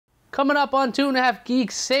Coming up on 2.5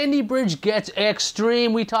 Geeks, Sandy Bridge gets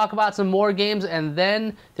extreme. We talk about some more games, and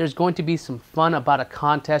then there's going to be some fun about a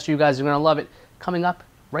contest. You guys are going to love it. Coming up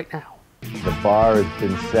right now. The bar has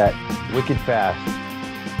been set wicked fast.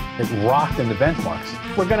 It rocked in the benchmarks.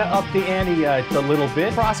 We're going to up the ante a little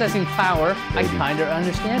bit. Processing power. I kind of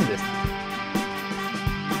understand this.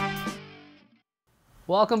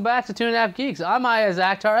 Welcome back to 2.5 Geeks. I'm Aya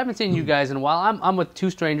Zakhtar. I haven't seen you guys in a while. I'm with two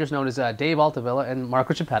strangers known as Dave Altavilla and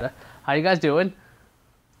Marco Chiappetta. How you guys doing?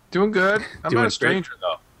 Doing good. I'm not a stranger,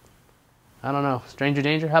 though. I don't know. Stranger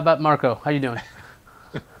danger? How about Marco? How you doing?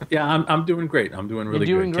 Yeah, I'm doing great. I'm doing really good.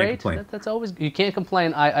 You're doing great? Can't complain. That's always... You can't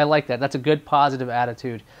complain. I like that. That's a good, positive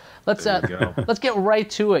attitude. Let's get right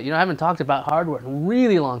to it. You know, I haven't talked about hardware in a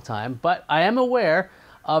really long time, but I am aware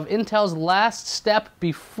of Intel's last step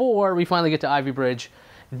before we finally get to Ivy Bridge.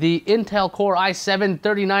 The Intel Core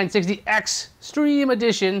i7-3960X Extreme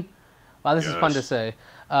Edition. Wow, this is fun to say.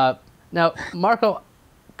 Now, Marco,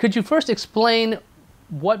 could you first explain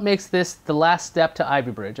what makes this the last step to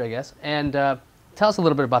Ivy Bridge, I guess, and tell us a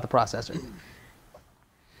little bit about the processor.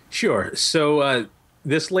 Sure. So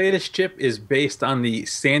this latest chip is based on the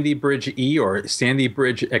Sandy Bridge E or Sandy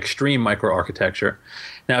Bridge Extreme microarchitecture.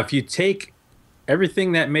 Now, if you take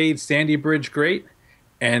everything that made Sandy Bridge great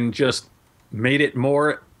and just made it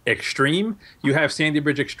more extreme, you have Sandy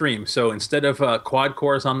Bridge Extreme. So instead of quad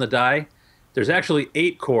cores on the die, there's actually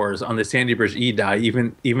 8 cores on the Sandy Bridge E die,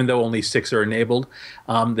 even though only 6 are enabled.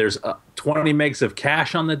 There's 20 megs of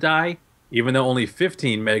cache on the die, even though only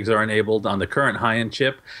 15 megs are enabled on the current high-end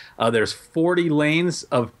chip. There's 40 lanes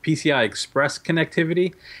of PCI Express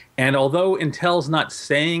connectivity. And although Intel's not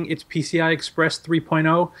saying it's PCI Express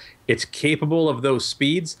 3.0, it's capable of those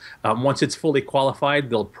speeds. Once it's fully qualified,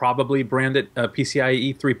 they'll probably brand it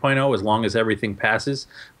PCIe 3.0 as long as everything passes,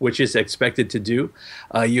 which is expected to do.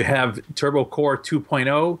 You have Turbo Core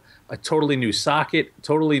 2.0, a totally new socket,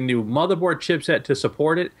 totally new motherboard chipset to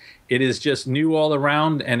support it. It is just new all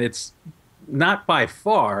around, and it's not by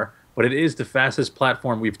far, but it is the fastest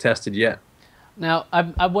platform we've tested yet. Now,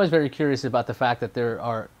 I was very curious about the fact that there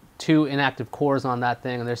are 2 inactive cores on that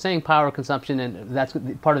thing, and they're saying power consumption, and that's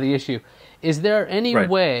part of the issue. Is there any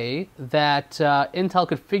way that Intel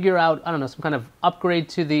could figure out, I don't know, some kind of upgrade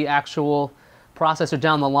to the actual processor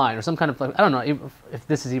down the line, or some kind of, like, I don't know if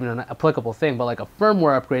this is even an applicable thing, but like a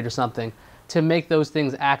firmware upgrade or something to make those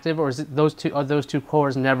things active, or is it those two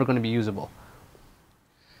cores never going to be usable?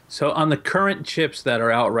 So on the current chips that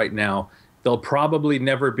are out right now, they'll probably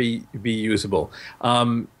never be usable.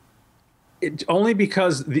 Only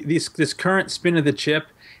because this current spin of the chip,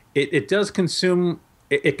 it does consume,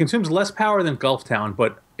 it consumes less power than Gulftown,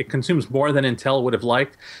 but it consumes more than Intel would have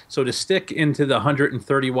liked. So to stick into the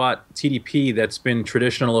 130 watt TDP that's been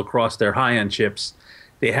traditional across their high-end chips,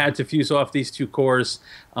 they had to fuse off these 2 cores.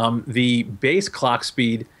 The base clock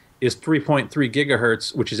speed is 3.3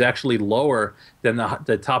 gigahertz, which is actually lower than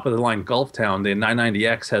the top-of-the-line Gulftown. The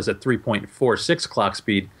 990X has a 3.46 clock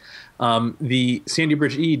speed. The Sandy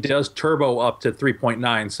Bridge E does turbo up to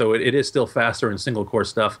 3.9, so it is still faster in single-core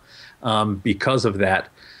stuff because of that.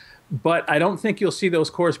 But I don't think you'll see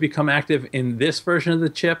those cores become active in this version of the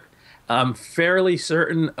chip. I'm fairly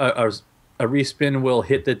certain a respin will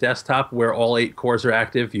hit the desktop where all 8 cores are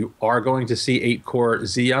active. You are going to see 8-core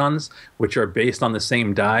Xeons, which are based on the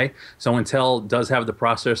same die. So Intel does have the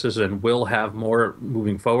processors and will have more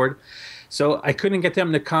moving forward. So I couldn't get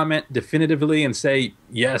them to comment definitively and say,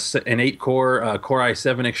 yes, an 8-core Core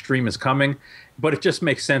i7 Extreme is coming, but it just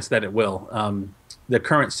makes sense that it will. The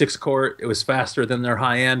current 6-core, it was faster than their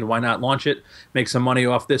high-end. Why not launch it, make some money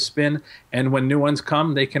off this spin, and when new ones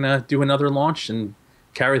come, they can do another launch and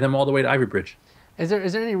carry them all the way to Ivy Bridge. Is there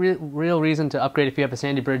any real reason to upgrade if you have a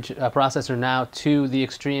Sandy Bridge processor now to the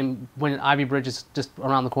Extreme when Ivy Bridge is just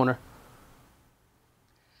around the corner?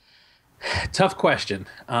 Tough question.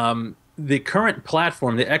 The current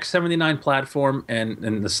platform, the X79 platform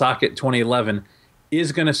and the socket 2011,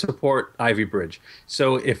 is going to support Ivy Bridge.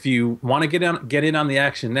 So if you want to get in on the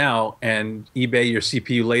action now and eBay your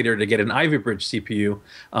CPU later to get an Ivy Bridge CPU,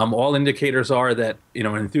 all indicators are that, you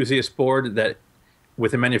know, an enthusiast board that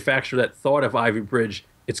with a manufacturer that thought of Ivy Bridge,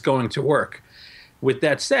 it's going to work. With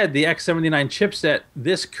that said, the X79 chipset,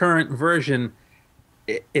 this current version,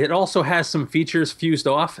 it also has some features fused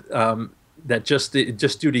off that just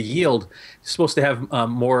due to yield, it's supposed to have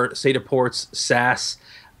more SATA ports, SAS,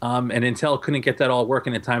 and Intel couldn't get that all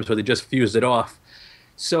working at times where they just fused it off.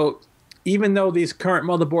 So even though these current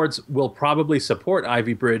motherboards will probably support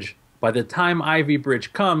Ivy Bridge, by the time Ivy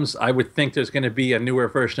Bridge comes, I would think there's going to be a newer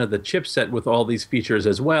version of the chipset with all these features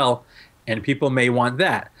as well, and people may want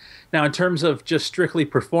that. Now, in terms of just strictly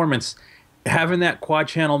performance, having that quad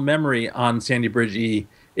channel memory on Sandy Bridge E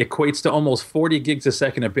equates to almost 40 gigs a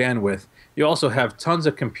second of bandwidth. You also have tons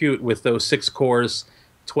of compute with those 6 cores,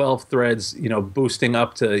 12 threads, boosting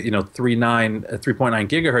up to 3.9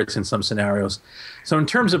 gigahertz in some scenarios. So in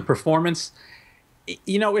terms of performance,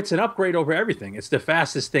 it's an upgrade over everything. It's the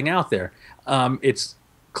fastest thing out there. It's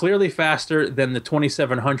clearly faster than the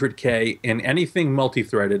 2700K in anything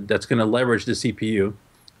multi-threaded that's going to leverage the CPU.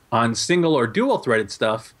 On single or dual threaded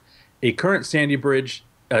stuff, a current Sandy Bridge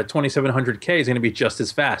 2700K is going to be just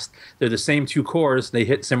as fast. They're the same 2 cores. They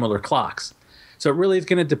hit similar clocks. So it really is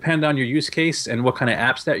going to depend on your use case and what kind of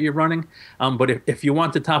apps that you're running. But if you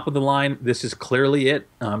want the top of the line, this is clearly it.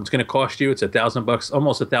 It's going to cost you, it's $1,000,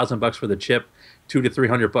 almost $1,000 for the chip, $200 to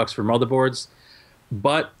 $300 for motherboards.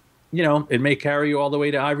 But it may carry you all the way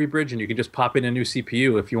to Ivy Bridge, and you can just pop in a new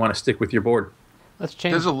CPU if you want to stick with your board. Let's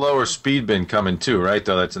change. There's a lower speed bin coming too, right?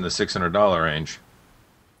 Though that's in the $600 range.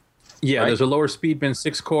 Yeah, right? There's a lower speed bin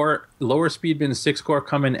 6-core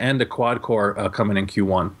coming, and a quad core coming in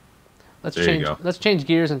Q1. Let's change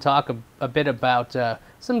gears and talk a bit about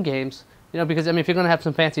some games. Because if you're going to have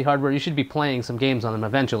some fancy hardware, you should be playing some games on them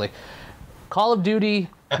eventually. Call of Duty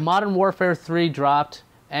Modern Warfare 3 dropped,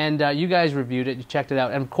 and you guys reviewed it. You checked it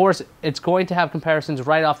out, and of course, it's going to have comparisons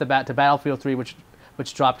right off the bat to Battlefield 3, which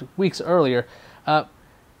dropped weeks earlier.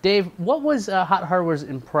 Dave, what was HotHardware's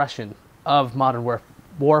impression of Modern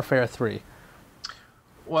Warfare 3?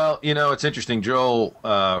 Well, it's interesting.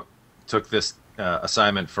 Joel took this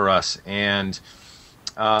assignment for us, and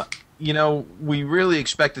we really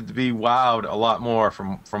expected to be wowed a lot more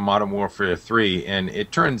from Modern Warfare 3, and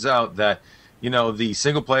it turns out that the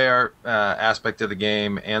single player aspect of the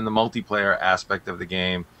game and the multiplayer aspect of the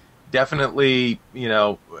game definitely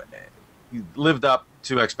lived up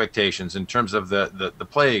to expectations in terms of the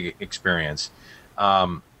play experience.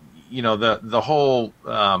 The whole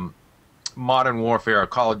Modern Warfare, or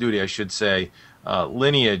Call of Duty I should say,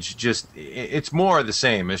 lineage, it's more of the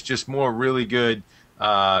same. It's just more really good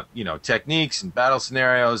techniques and battle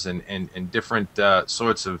scenarios and different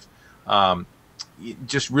sorts of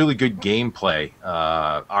just really good gameplay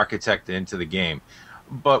architected into the game.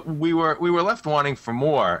 But we were left wanting for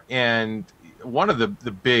more, and one of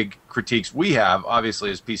the big critiques we have,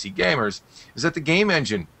 obviously, as PC gamers, is that the game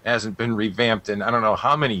engine hasn't been revamped in I don't know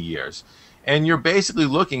how many years. And you're basically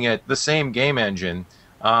looking at the same game engine.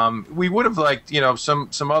 We would have liked,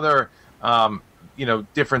 some other,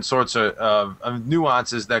 different sorts of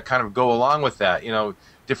nuances that kind of go along with that.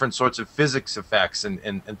 Different sorts of physics effects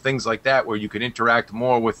and things like that, where you could interact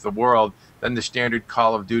more with the world than the standard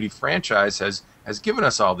Call of Duty franchise has given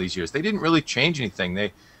us all these years. They didn't really change anything.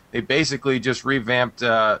 They basically just revamped,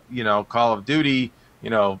 Call of Duty,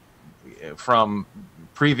 from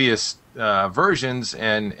previous versions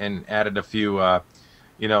and added a few,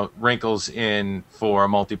 wrinkles in for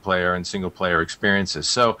multiplayer and single player experiences.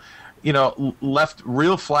 So, left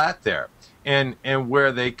real flat there. And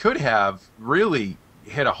where they could have really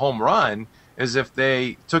hit a home run is if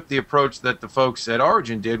they took the approach that the folks at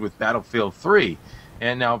Origin did with Battlefield 3.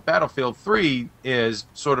 And now Battlefield 3 is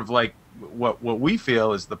sort of like what we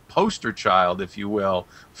feel is the poster child, if you will,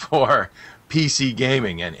 for PC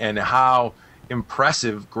gaming and how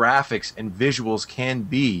impressive graphics and visuals can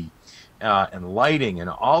be, and lighting and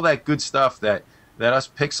all that good stuff that us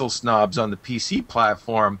pixel snobs on the PC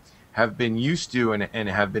platform have been used to and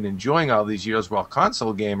have been enjoying all these years, while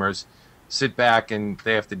console gamers sit back and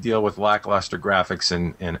they have to deal with lackluster graphics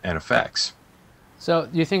and effects. So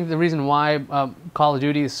do you think the reason why Call of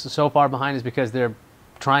Duty is so far behind is because they're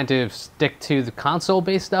trying to stick to the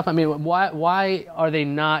console-based stuff? I mean, why are they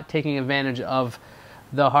not taking advantage of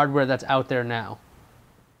the hardware that's out there now?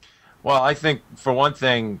 Well, I think for one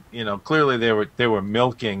thing, clearly they were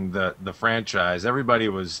milking the franchise. Everybody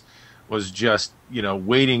was just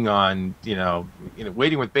waiting on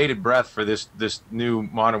waiting with bated breath for this new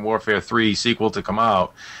Modern Warfare 3 sequel to come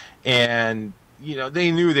out, and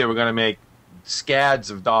they knew they were going to make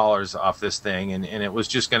scads of dollars off this thing, and it was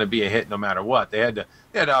just going to be a hit no matter what. They had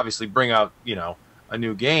to obviously bring out a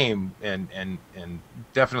new game and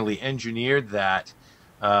definitely engineered that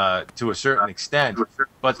to a certain extent,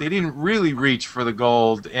 but they didn't really reach for the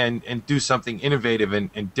gold and do something innovative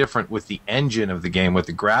and different with the engine of the game, with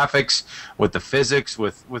the graphics, with the physics,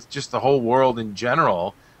 with just the whole world in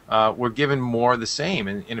general. We're given more of the same,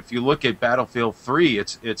 and if you look at Battlefield 3,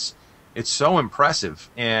 it's so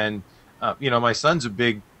impressive. And my son's a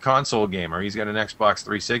big console gamer. He's got an Xbox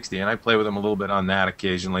 360, and I play with him a little bit on that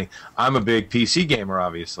occasionally. I'm a big PC gamer,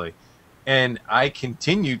 obviously. And I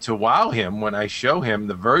continue to wow him when I show him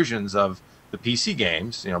the versions of the PC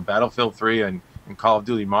games, Battlefield 3 and in Call of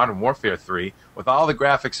Duty Modern Warfare 3 with all the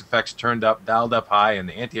graphics effects turned up, dialed up high, and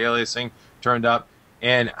the anti-aliasing turned up,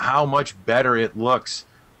 and how much better it looks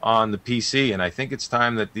on the PC. And I think it's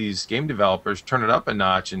time that these game developers turn it up a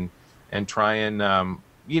notch and try and,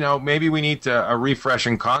 maybe we need a refresh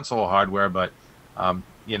in console hardware, but,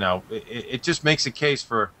 it just makes a case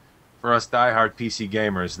for us diehard PC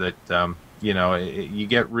gamers that, you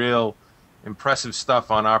get real impressive stuff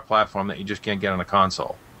on our platform that you just can't get on a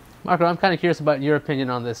console. Marco, I'm kind of curious about your opinion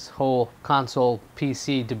on this whole console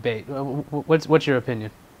PC debate. What's your opinion?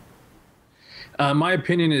 My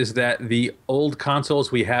opinion is that the old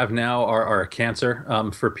consoles we have now are a cancer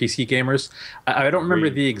for PC gamers. I don't remember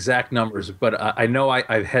the exact numbers, but I know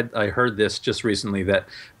I heard this just recently that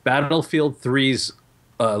Battlefield 3's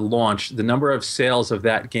launch, the number of sales of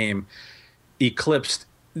that game eclipsed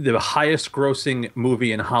the highest grossing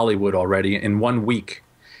movie in Hollywood already in 1 week.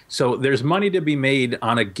 So there's money to be made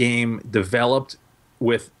on a game developed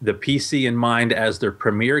with the PC in mind as their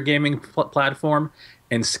premier gaming platform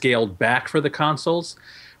and scaled back for the consoles,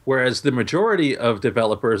 whereas the majority of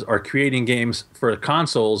developers are creating games for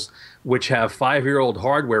consoles which have 5-year-old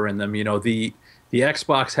hardware in them. The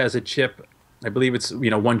Xbox has a chip, I believe it's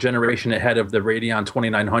one generation ahead of the Radeon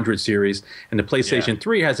 2900 series, and the PlayStation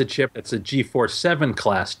 3 has a chip that's a GeForce 7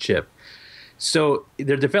 class chip. So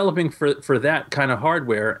they're developing for that kind of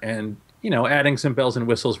hardware and adding some bells and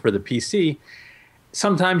whistles for the PC.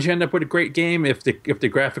 Sometimes you end up with a great game if the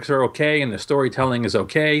graphics are okay and the storytelling is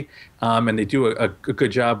okay, and they do a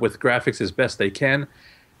good job with graphics as best they can.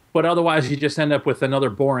 But otherwise, you just end up with another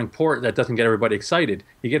boring port that doesn't get everybody excited.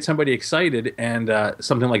 You get somebody excited, and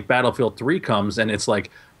something like Battlefield 3 comes, and it's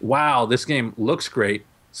like, wow, this game looks great.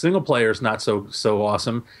 Single player is not so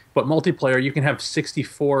awesome, but multiplayer, you can have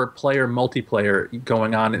 64-player multiplayer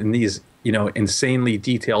going on in these insanely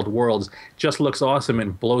detailed worlds. Just looks awesome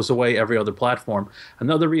and blows away every other platform.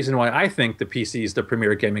 Another reason why I think the PC is the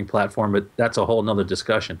premier gaming platform, but that's a whole nother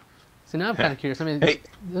discussion. So now I'm kind of curious. I mean, hey.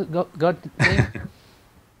 Go Dave.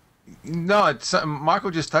 No, Marco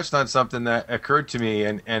just touched on something that occurred to me,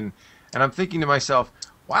 and I'm thinking to myself,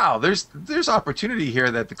 wow, there's opportunity here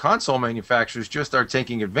that the console manufacturers just are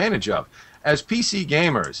taking advantage of. As PC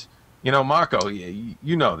gamers, Marco,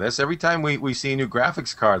 you know this. Every time we see a new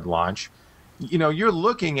graphics card launch, you're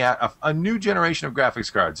looking at a new generation of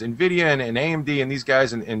graphics cards. NVIDIA and AMD and these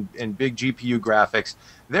guys and big GPU graphics,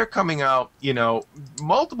 they're coming out,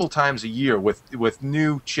 multiple times a year with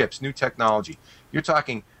new chips, new technology. You're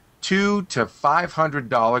talking $200 to $500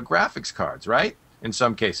 graphics cards, right? In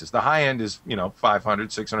some cases, the high end is $500,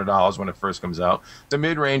 $600 when it first comes out. The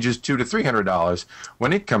mid range is $200 to $300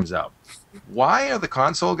 when it comes out. Why are the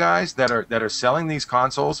console guys that are selling these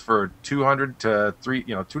consoles for $200 to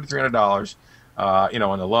 $300,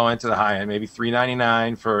 on the low end to the high end, maybe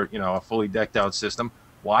 $399 for a fully decked out system?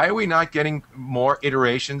 Why are we not getting more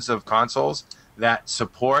iterations of consoles that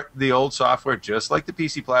support the old software just like the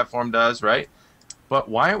PC platform does, right? But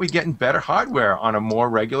why aren't we getting better hardware on a more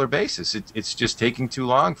regular basis? It's just taking too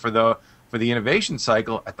long for the innovation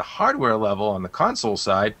cycle at the hardware level on the console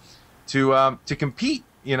side to compete.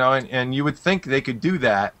 And you would think they could do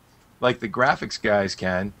that like the graphics guys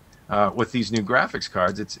can with these new graphics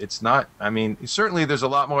cards. It's not. I mean, certainly there's a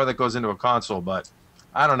lot more that goes into a console, but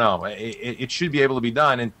I don't know. It should be able to be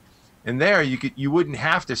done, and there you wouldn't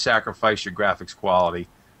have to sacrifice your graphics quality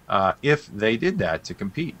if they did that to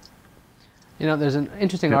compete. There's an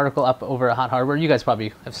interesting article up over at Hot Hardware. You guys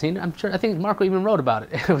probably have seen it. I think Marco even wrote about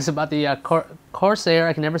it. It was about the Corsair,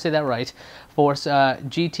 I can never say that right, Force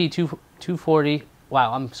GT240.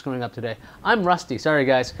 Wow, I'm screwing up today. I'm rusty. Sorry,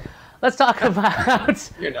 guys. Let's talk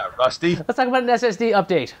about... You're not rusty. Let's talk about an SSD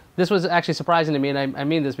update. This was actually surprising to me, and I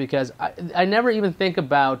mean this because I never even think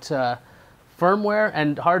about firmware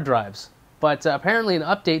and hard drives. But apparently an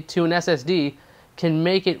update to an SSD can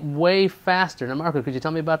make it way faster. Now, Marco, could you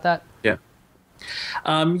tell me about that? Yeah.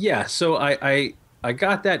 So I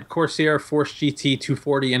got that Corsair Force GT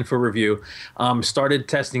 240 in for review, started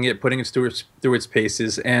testing it, putting it through its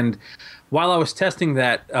paces, and while I was testing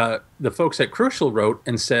that, the folks at Crucial wrote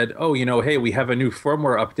and said, hey, we have a new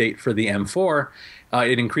firmware update for the M4.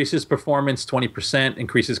 It increases performance 20%,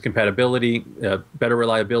 increases compatibility, better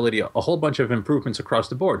reliability, a whole bunch of improvements across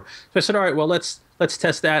the board. So I said, all right, well, let's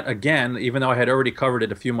test that again, even though I had already covered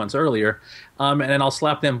it a few months earlier, and then I'll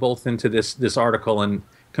slap them both into this article and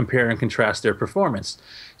compare and contrast their performance.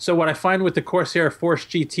 So what I find with the Corsair Force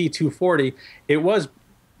GT 240, it was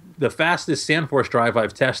the fastest SandForce drive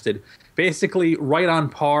I've tested, basically right on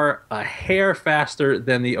par, a hair faster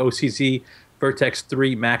than the OCZ Vertex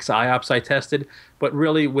 3 Max IOPS I tested, but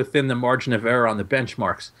really within the margin of error on the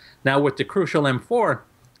benchmarks. Now with the Crucial M4,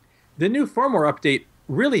 the new firmware update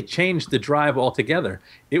really changed the drive altogether.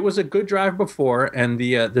 It was a good drive before, and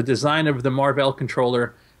the design of the Marvell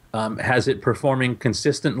controller has it performing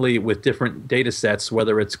consistently with different data sets,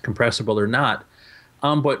 whether it's compressible or not.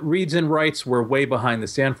 But reads and writes were way behind the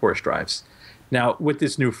SandForce drives. Now, with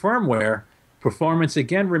this new firmware, performance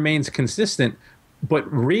again remains consistent,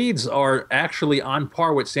 but reads are actually on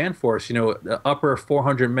par with SandForce, the upper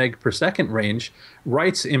 400 meg per second range.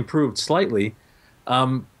 Writes improved slightly,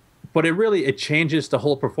 but it changes the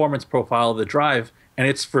whole performance profile of the drive, and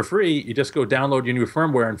it's for free. You just go download your new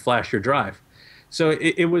firmware and flash your drive. So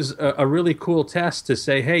it was a really cool test to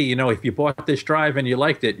say, hey, if you bought this drive and you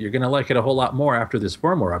liked it, you're going to like it a whole lot more after this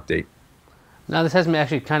firmware update. Now, this has me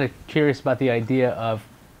actually kind of curious about the idea of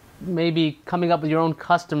maybe coming up with your own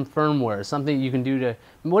custom firmware, something you can do to.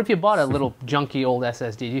 What if you bought a little junky old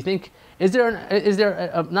SSD? Do you think is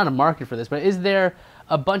there not a market for this, but is there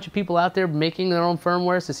a bunch of people out there making their own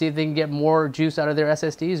firmwares to see if they can get more juice out of their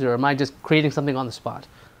SSDs, or am I just creating something on the spot?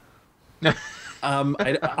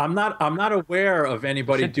 I'm not aware of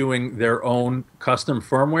anybody doing their own custom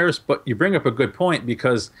firmwares, but you bring up a good point,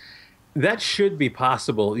 because that should be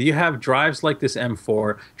possible. You have drives like this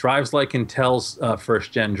M4, drives like Intel's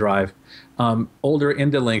first-gen drive, older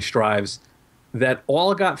Indelinx drives that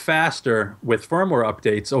all got faster with firmware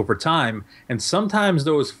updates over time, and sometimes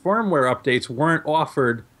those firmware updates weren't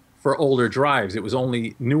offered for older drives. It was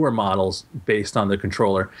only newer models based on the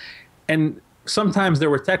controller. And sometimes there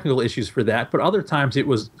were technical issues for that, but other times it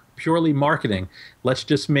was purely marketing. Let's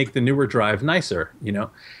just make the newer drive nicer,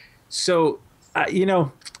 So,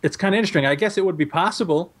 it's kind of interesting. I guess it would be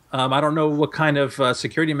possible. I don't know what kind of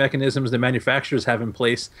security mechanisms the manufacturers have in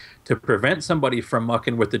place to prevent somebody from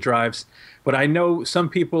mucking with the drives. But I know some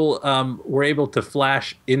people were able to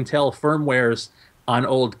flash Intel firmwares on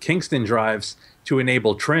old Kingston drives to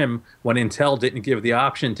enable trim when Intel didn't give the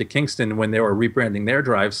option to Kingston when they were rebranding their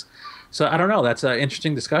drives. So I don't know. That's an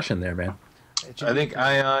interesting discussion there, man. I think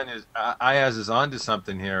IAZ is onto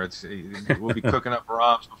something here. We'll be cooking up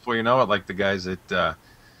ROMs before you know it, like the guys at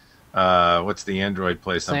what's the Android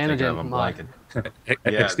place I'm thinking of? I'm blanking.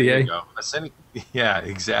 XDA? Yeah,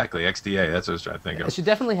 exactly. XDA. That's what I was trying to think of. It should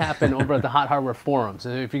definitely happen over at the Hot Hardware forums.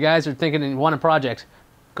 If you guys are thinking and want a project,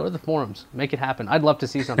 go to the forums. Make it happen. I'd love to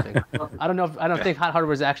see something. I don't think Hot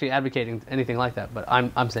Hardware is actually advocating anything like that, but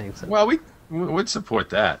I'm saying so. Well, we would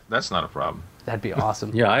support that. That's not a problem. That'd be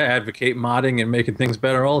awesome. Yeah, I advocate modding and making things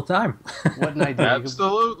better all the time. What an idea.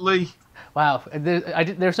 Absolutely. Wow.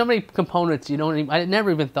 There's so many components I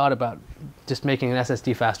never even thought about just making an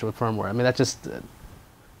SSD faster with firmware. I mean, that's just,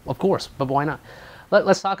 of course, but why not?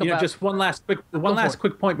 Let's talk about... just one last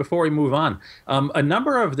quick point before we move on. A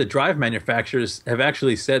number of the drive manufacturers have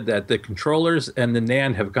actually said that the controllers and the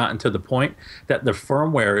NAND have gotten to the point that the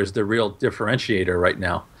firmware is the real differentiator right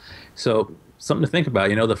now. So something to think about.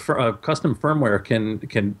 The custom firmware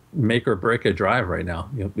can make or break a drive right now,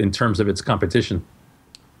 in terms of its competition.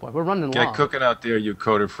 Boy, we're running long. Get cooking out there, you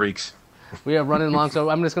coder freaks. We are running long, so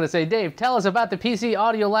I'm just going to say, Dave, tell us about the PC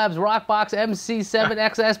Audio Labs Rockbox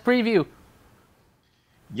MC7XS preview.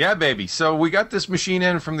 Yeah, baby. So we got this machine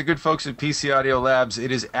in from the good folks at PC Audio Labs.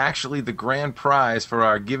 It is actually the grand prize for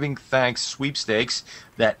our Giving Thanks sweepstakes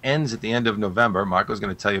that ends at the end of November. Marco's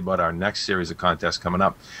going to tell you about our next series of contests coming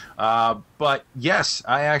up. But yes,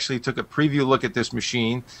 I actually took a preview look at this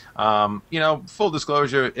machine. Full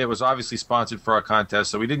disclosure, it was obviously sponsored for our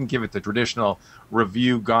contest, so we didn't give it the traditional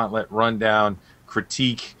review, gauntlet, rundown,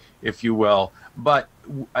 critique, if you will. But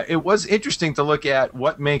it was interesting to look at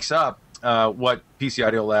what makes up what PC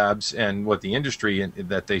Audio Labs and what the industry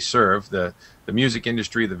that they serve, the music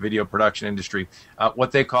industry, the video production industry,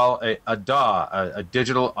 what they call a DAW, a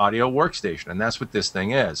digital audio workstation. And that's what this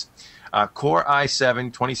thing is. Core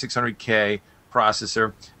i7 2600K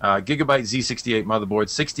processor, Gigabyte Z68 motherboard,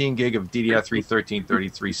 16 gig of DDR3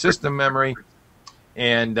 1333 system memory,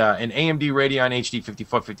 and an AMD Radeon HD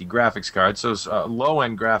 5450 graphics card. So it's a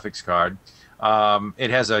low-end graphics card.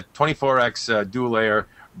 It has a 24x dual-layer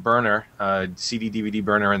burner, CD DVD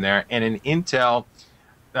burner in there, and an Intel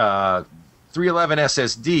 311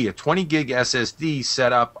 SSD, a 20 gig SSD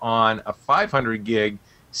set up on a 500 gig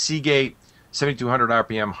Seagate 7200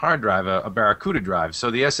 RPM hard drive, a Barracuda drive. So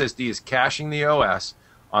the SSD is caching the OS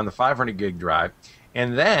on the 500 gig drive,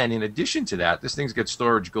 and then in addition to that, this thing's got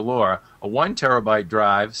storage galore, a 1 terabyte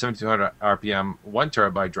drive, 7200 RPM 1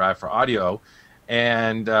 terabyte drive for audio,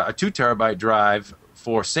 and a 2 terabyte drive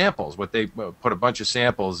for samples. What they put a bunch of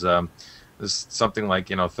samples, there's something like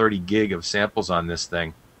 30 gig of samples on this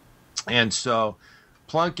thing. And so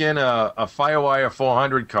plunk in a Firewire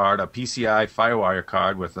 400 card, a PCI Firewire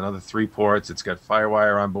card with another 3 ports. It's got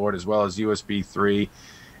Firewire on board as well as USB 3,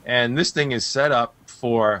 And this thing is set up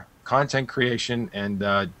for content creation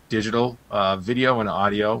and digital video and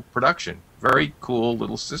audio production. Very cool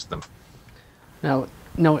little system. Now,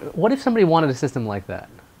 what if somebody wanted a system like that?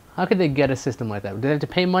 How could they get a system like that? Do they have to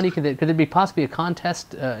pay money? Could there be possibly a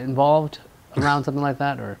contest involved around something like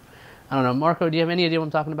that? Or, I don't know. Marco, do you have any idea what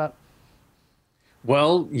I'm talking about?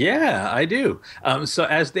 Well, yeah, I do. So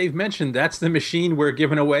as Dave mentioned, that's the machine we're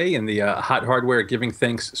giving away in the Hot Hardware Giving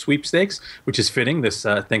Thanks sweepstakes, which is fitting. This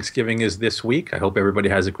Thanksgiving is this week. I hope everybody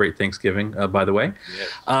has a great Thanksgiving, by the way.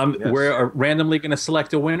 Yes. We're randomly going to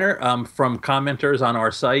select a winner from commenters on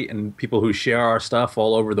our site and people who share our stuff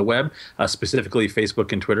all over the web. Specifically,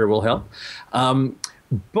 Facebook and Twitter will help.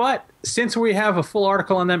 But since we have a full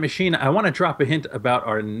article on that machine, I want to drop a hint about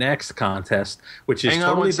our next contest, which is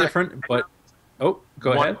totally different, but... Oh,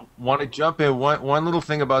 go ahead. Want to jump in one little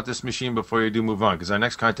thing about this machine before you do move on, because our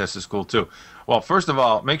next contest is cool too. Well, first of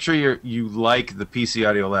all, make sure you like the PC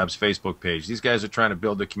Audio Labs Facebook page. These guys are trying to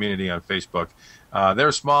build a community on Facebook. They're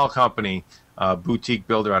a small company, boutique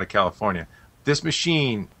builder out of California. This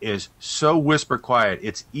machine is so whisper quiet.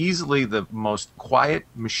 It's easily the most quiet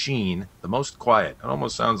machine, the most quiet. It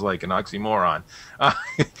almost sounds like an oxymoron.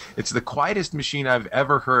 It's the quietest machine I've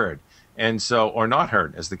ever heard, and so, or not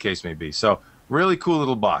heard, as the case may be. So, really cool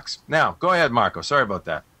little box. Now, go ahead, Marco. Sorry about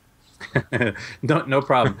that. No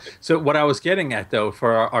problem. So what I was getting at, though,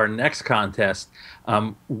 for our next contest,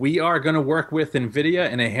 we are going to work with NVIDIA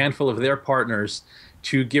and a handful of their partners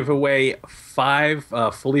to give away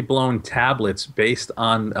 5 fully blown tablets based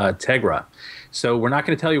on Tegra. So we're not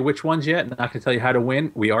going to tell you which ones yet, not going to tell you how to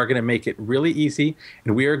win. We are going to make it really easy,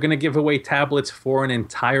 and we are going to give away tablets for an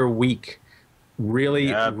entire week.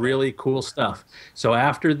 Really cool stuff. So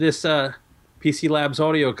after this PC Labs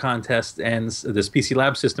audio contest and this PC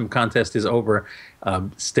Lab system contest is over,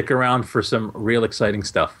 stick around for some real exciting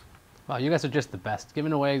stuff. Wow, you guys are just the best.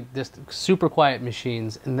 Giving away just super quiet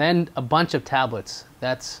machines and then a bunch of tablets.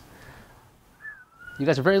 You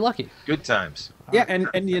guys are very lucky. Good times. Yeah, and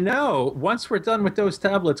once we're done with those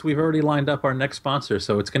tablets, we've already lined up our next sponsor,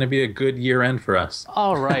 so it's going to be a good year end for us.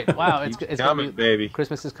 All right. Wow, it's coming, baby.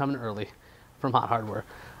 Christmas is coming early from Hot Hardware.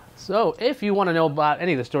 So if you want to know about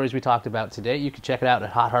any of the stories we talked about today, you can check it out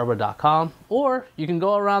at hothardware.com, or you can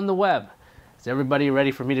go around the web. Is everybody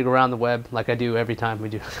ready for me to go around the web like I do every time we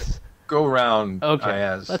do this? Go around.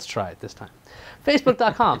 Okay, let's try it this time.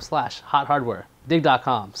 Facebook.com/hothardware,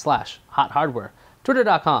 dig.com/hothardware,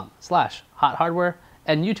 Twitter.com/hothardware,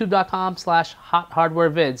 and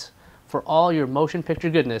YouTube.com/hothardwarevids for all your motion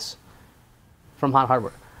picture goodness from Hot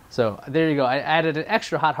Hardware. So there you go. I added an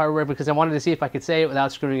extra Hot Hardware because I wanted to see if I could say it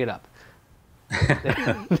without screwing it up.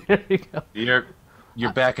 There you go.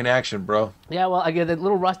 You're back in action, bro. Yeah, well, I get a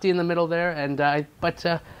little rusty in the middle there, and but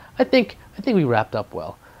I think we wrapped up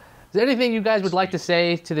well. Is there anything you guys would like to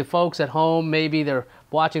say to the folks at home? Maybe they're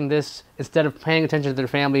watching this instead of paying attention to their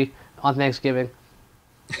family on Thanksgiving.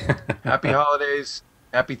 Happy holidays.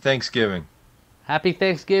 Happy Thanksgiving. Happy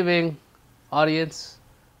Thanksgiving, audience.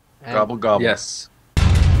 Gobble, gobble. Yes.